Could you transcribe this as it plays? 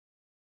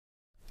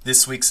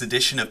This week's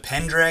edition of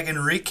Pendragon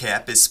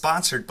Recap is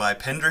sponsored by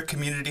Pender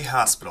Community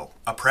Hospital,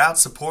 a proud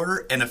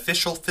supporter and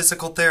official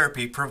physical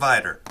therapy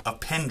provider of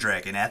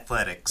Pendragon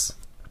Athletics.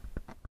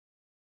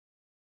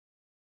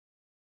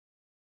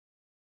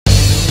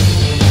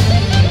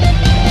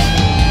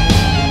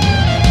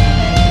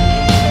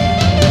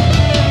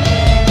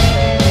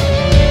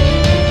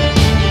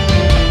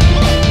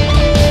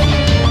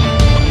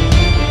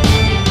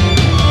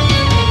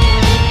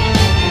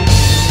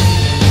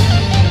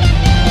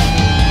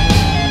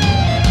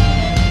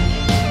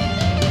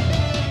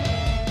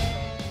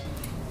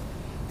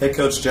 Head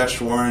coach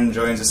Josh Warren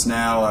joins us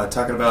now,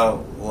 talking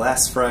about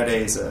last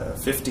Friday's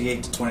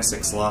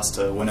 58-26 loss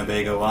to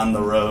Winnebago on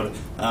the road.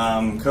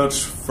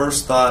 Coach,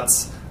 first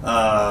thoughts,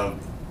 I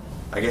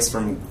guess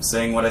from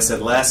saying what I said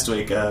last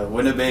week,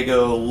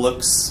 Winnebago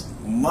looks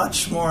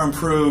much more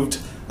improved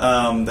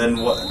than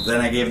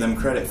I gave them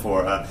credit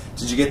for.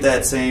 Did you get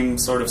that same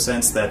sort of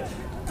sense that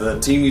the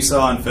team you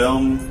saw on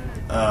film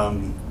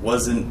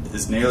wasn't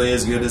as nearly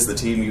as good as the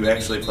team you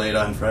actually played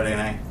on Friday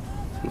night?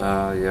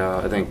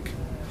 Yeah, I think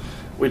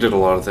we did a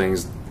lot of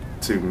things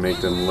to make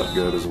them look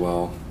good as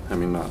well. I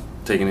mean, not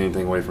taking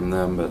anything away from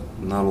them, but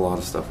not a lot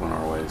of stuff went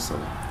our way, so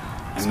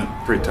it's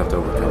pretty tough to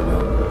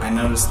overcome that. I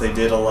noticed they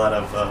did a lot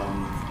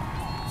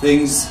of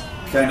things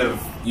kind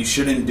of you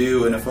shouldn't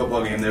do in a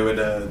football game.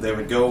 They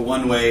would go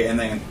one way and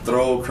then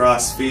throw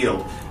across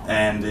field,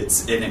 and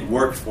it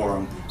worked for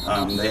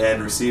them. They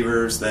had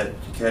receivers that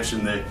could catch,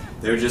 and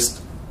they were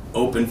just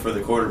open for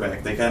the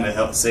quarterback. They kind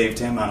of saved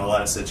him on a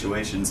lot of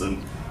situations,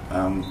 and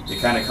they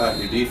kind of caught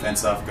your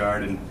defense off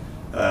guard, and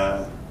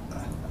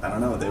I don't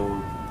know,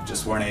 they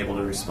just weren't able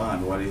to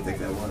respond. Why do you think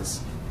that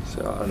was?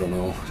 So I don't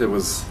know.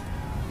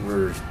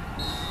 We're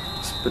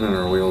spinning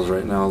our wheels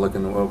right now,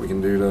 looking at what we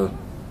can do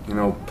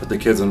to, put the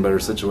kids in a better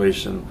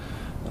situation.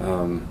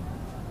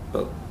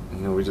 But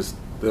we just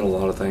did a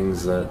lot of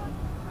things that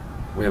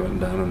we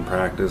haven't done in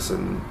practice,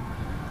 and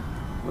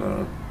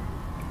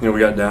we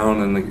got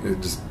down, and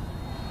it just,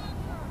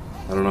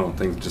 I don't know,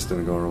 things just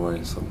didn't go our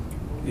way. So.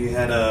 You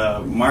had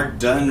Mark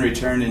Dunn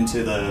return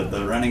into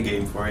the running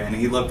game for you, and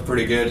he looked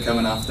pretty good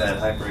coming off that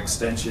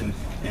hyperextension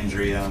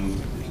injury.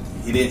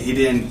 He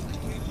didn't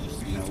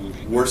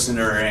worsen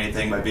it or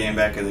anything by being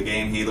back in the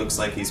game. He looks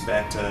like he's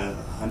back to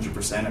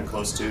 100% or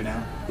close to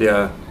now.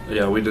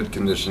 Yeah, we did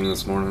conditioning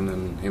this morning,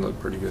 and he looked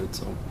pretty good.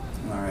 So.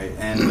 All right,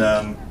 and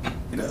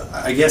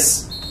I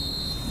guess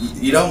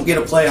you don't get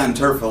to play on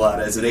turf a lot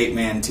as an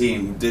 8-man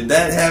team. Did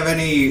that have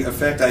any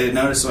effect? I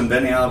noticed when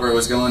Benny Oliver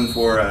was going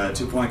for a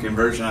 2-point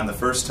conversion on the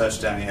first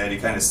touchdown he had, he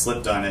kind of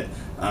slipped on it.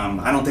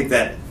 I don't think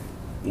that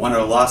won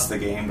or lost the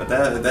game, but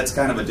that's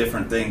kind of a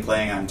different thing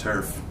playing on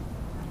turf.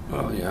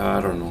 Well, yeah, I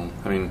don't know.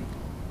 I mean,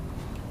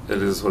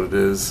 it is what it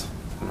is,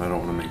 and I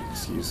don't want to make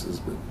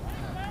excuses, but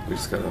we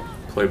just got to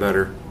play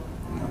better,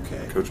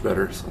 okay, coach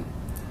better. So.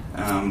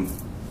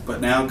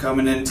 But now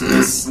coming into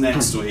this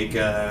next week,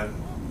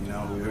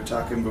 we were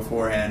talking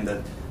beforehand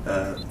that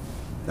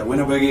the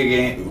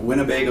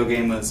Winnebago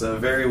game was a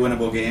very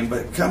winnable game,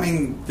 but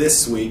coming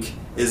this week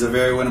is a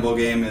very winnable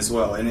game as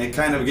well, and it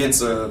kind of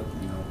against a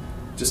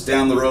just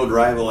down the road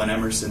rival in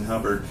Emerson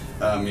Hubbard.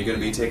 You're going to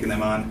be taking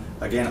them on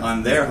again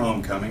on their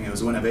homecoming. It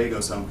was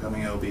Winnebago's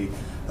homecoming. It'll be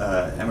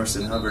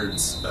Emerson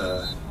Hubbard's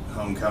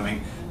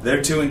homecoming.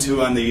 They're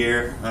 2-2 on the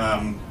year.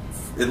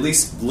 At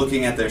least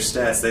looking at their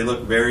stats, they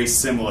look very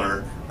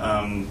similar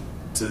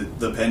to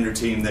the Pender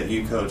team that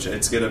you coach.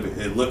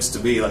 It looks to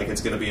be like it's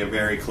going to be a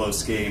very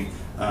close game.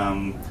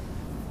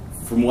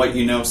 From what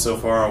you know so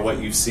far, or what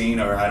you've seen,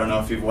 or I don't know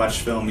if you've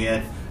watched film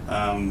yet,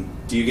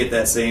 do you get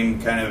that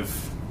same kind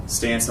of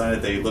stance on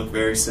it? They look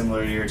very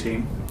similar to your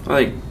team.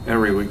 I think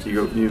every week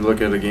you look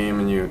at a game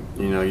and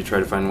you try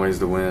to find ways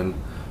to win.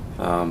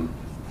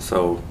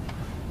 So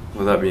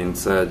with that being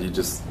said, you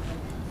just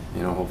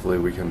hopefully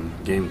we can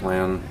game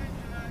plan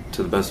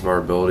to the best of our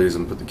abilities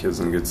and put the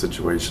kids in a good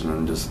situation,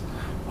 and just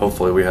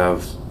hopefully we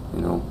have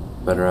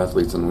better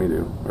athletes than we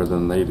do, or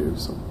than they do.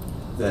 So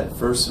that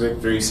first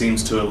victory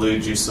seems to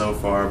elude you so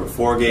far, but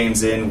 4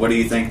 games in, what do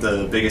you think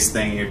the biggest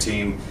thing your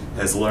team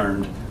has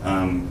learned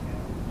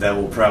that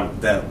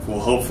will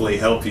hopefully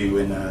help you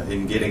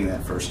in getting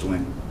that first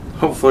win?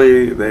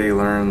 Hopefully they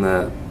learn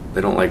that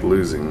they don't like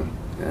losing,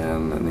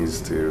 and that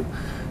needs to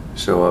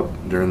show up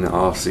during the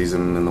off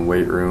season in the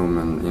weight room,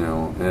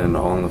 and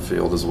on the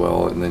field as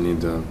well, and they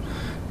need to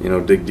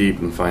dig deep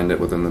and find it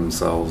within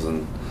themselves,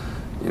 and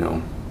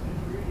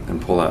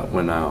and pull that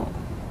win out. All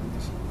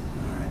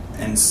right.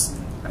 And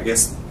I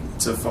guess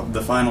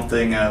the final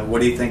thing,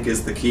 what do you think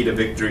is the key to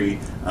victory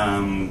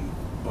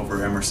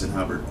over Emerson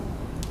Hubbard?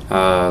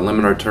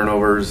 Limit our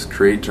turnovers,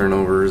 create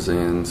turnovers,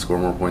 and score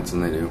more points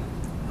than they do.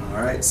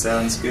 All right,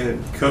 sounds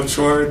good. Coach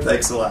Ward,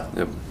 thanks a lot.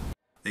 Yep.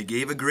 They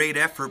gave a great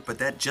effort, but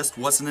that just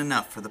wasn't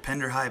enough for the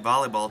Pender High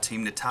volleyball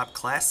team to top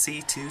Class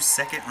C2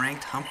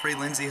 second-ranked Humphrey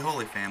Lindsay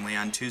Holy Family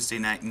on Tuesday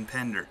night in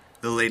Pender.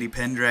 The Lady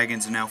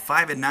Pendragons are now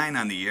 5-9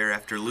 on the year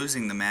after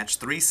losing the match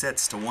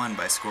 3-1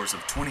 by scores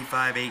of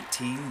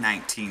 25-18,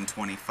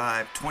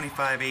 19-25,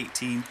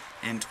 25-18,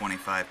 and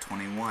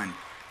 25-21.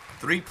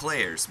 Three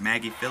players,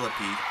 Maggie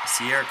Philippi,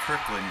 Sierra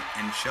Kirkland,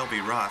 and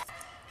Shelby Roth,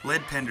 led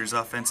Pender's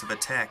offensive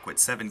attack with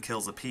 7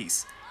 kills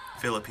apiece.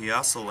 Philippi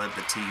also led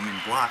the team in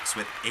blocks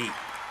with 8.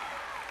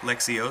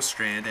 Lexi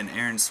Ostrand and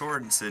Aaron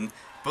Sorensen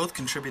both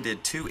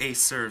contributed 2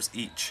 ace serves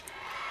each.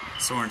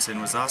 Sorensen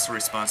was also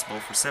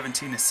responsible for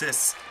 17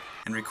 assists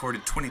and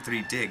recorded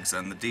 23 digs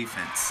on the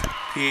defense.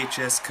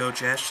 PHS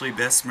coach Ashley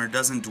Bessemer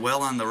doesn't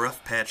dwell on the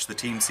rough patch the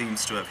team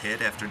seems to have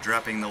hit after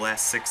dropping the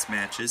last 6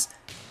 matches.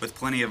 With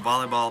plenty of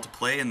volleyball to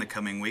play in the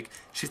coming week,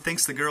 she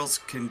thinks the girls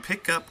can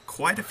pick up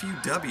quite a few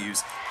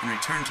W's and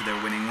return to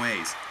their winning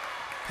ways.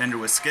 Pender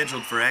was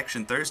scheduled for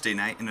action Thursday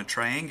night in a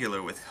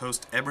triangular with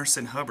host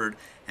Emerson Hubbard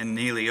and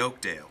Neely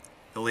Oakdale.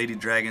 The Lady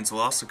Dragons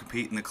will also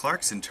compete in the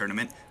Clarkson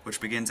tournament,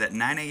 which begins at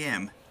 9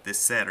 a.m. this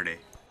Saturday.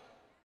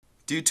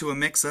 Due to a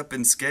mix-up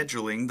in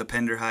scheduling, the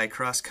Pender High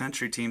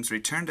cross-country team's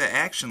return to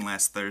action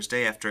last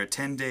Thursday after a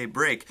 10-day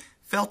break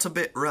felt a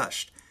bit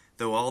rushed,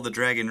 though all the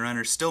Dragon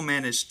runners still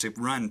managed to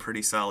run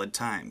pretty solid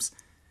times.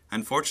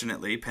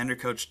 Unfortunately, Pender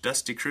coach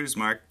Dusty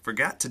Kruzmark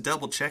forgot to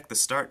double-check the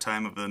start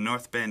time of the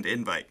North Bend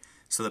invite,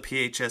 so the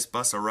PHS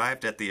bus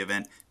arrived at the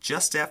event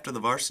just after the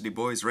varsity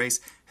boys race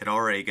had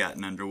already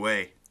gotten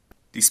underway.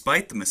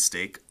 Despite the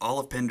mistake, all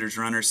of Pender's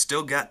runners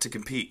still got to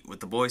compete, with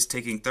the boys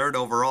taking 3rd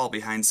overall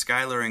behind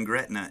Schuyler and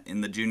Gretna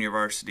in the junior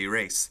varsity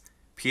race.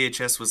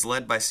 PHS was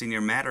led by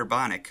senior Matt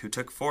Urbanic, who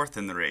took 4th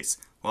in the race,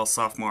 while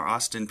sophomore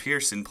Austin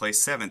Pearson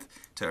placed 7th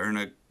to earn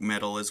a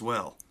medal as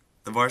well.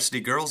 The varsity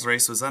girls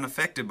race was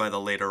unaffected by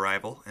the late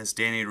arrival, as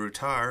Danny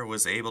Rutar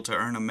was able to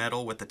earn a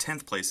medal with a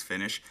 10th place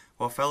finish,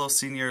 while fellow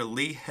senior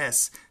Lee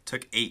Hess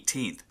took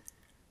 18th.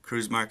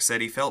 Kruzmark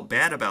said he felt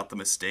bad about the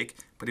mistake,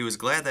 but he was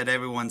glad that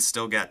everyone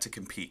still got to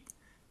compete.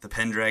 The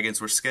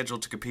Pendragons were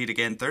scheduled to compete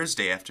again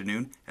Thursday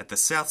afternoon at the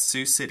South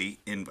Sioux City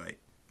Invite.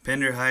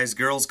 Pender High's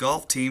girls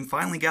golf team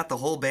finally got the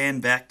whole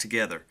band back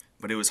together,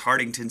 but it was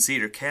Hardington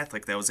Cedar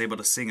Catholic that was able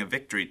to sing a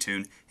victory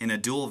tune in a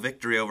dual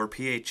victory over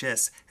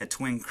PHS at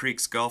Twin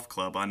Creeks Golf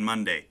Club on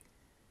Monday.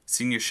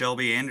 Senior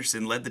Shelby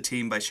Anderson led the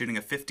team by shooting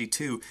a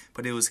 52,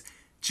 but it was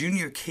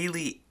junior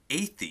Kaylee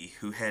Athey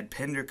who had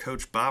Pender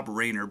coach Bob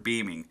Rayner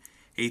beaming.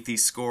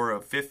 Athey's score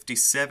of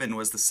 57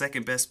 was the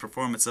second best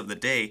performance of the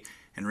day,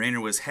 and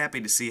Rayner was happy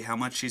to see how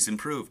much she's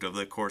improved over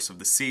the course of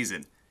the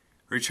season.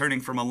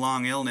 Returning from a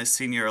long illness,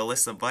 senior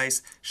Alyssa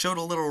Weiss showed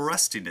a little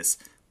rustiness,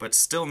 but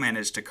still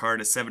managed to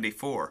card a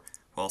 74,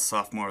 while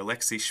sophomore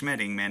Lexi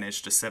Schmedding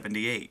managed a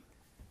 78.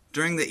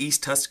 During the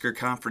East Husker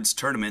Conference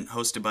tournament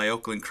hosted by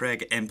Oakland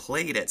Craig and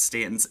played at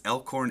Stanton's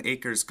Elkhorn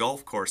Acres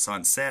Golf Course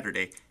on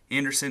Saturday,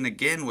 Anderson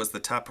again was the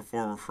top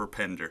performer for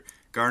Pender,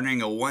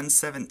 garnering a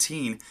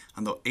 117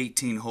 on the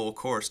 18-hole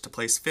course to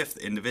place 5th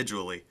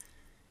individually.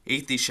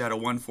 Athey shot a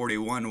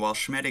 141 while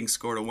Schmedding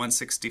scored a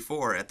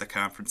 164 at the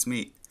conference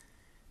meet.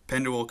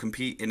 Pender will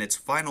compete in its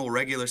final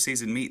regular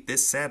season meet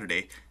this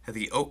Saturday at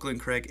the Oakland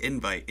Craig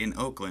Invite in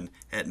Oakland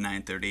at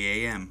 9:30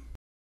 a.m.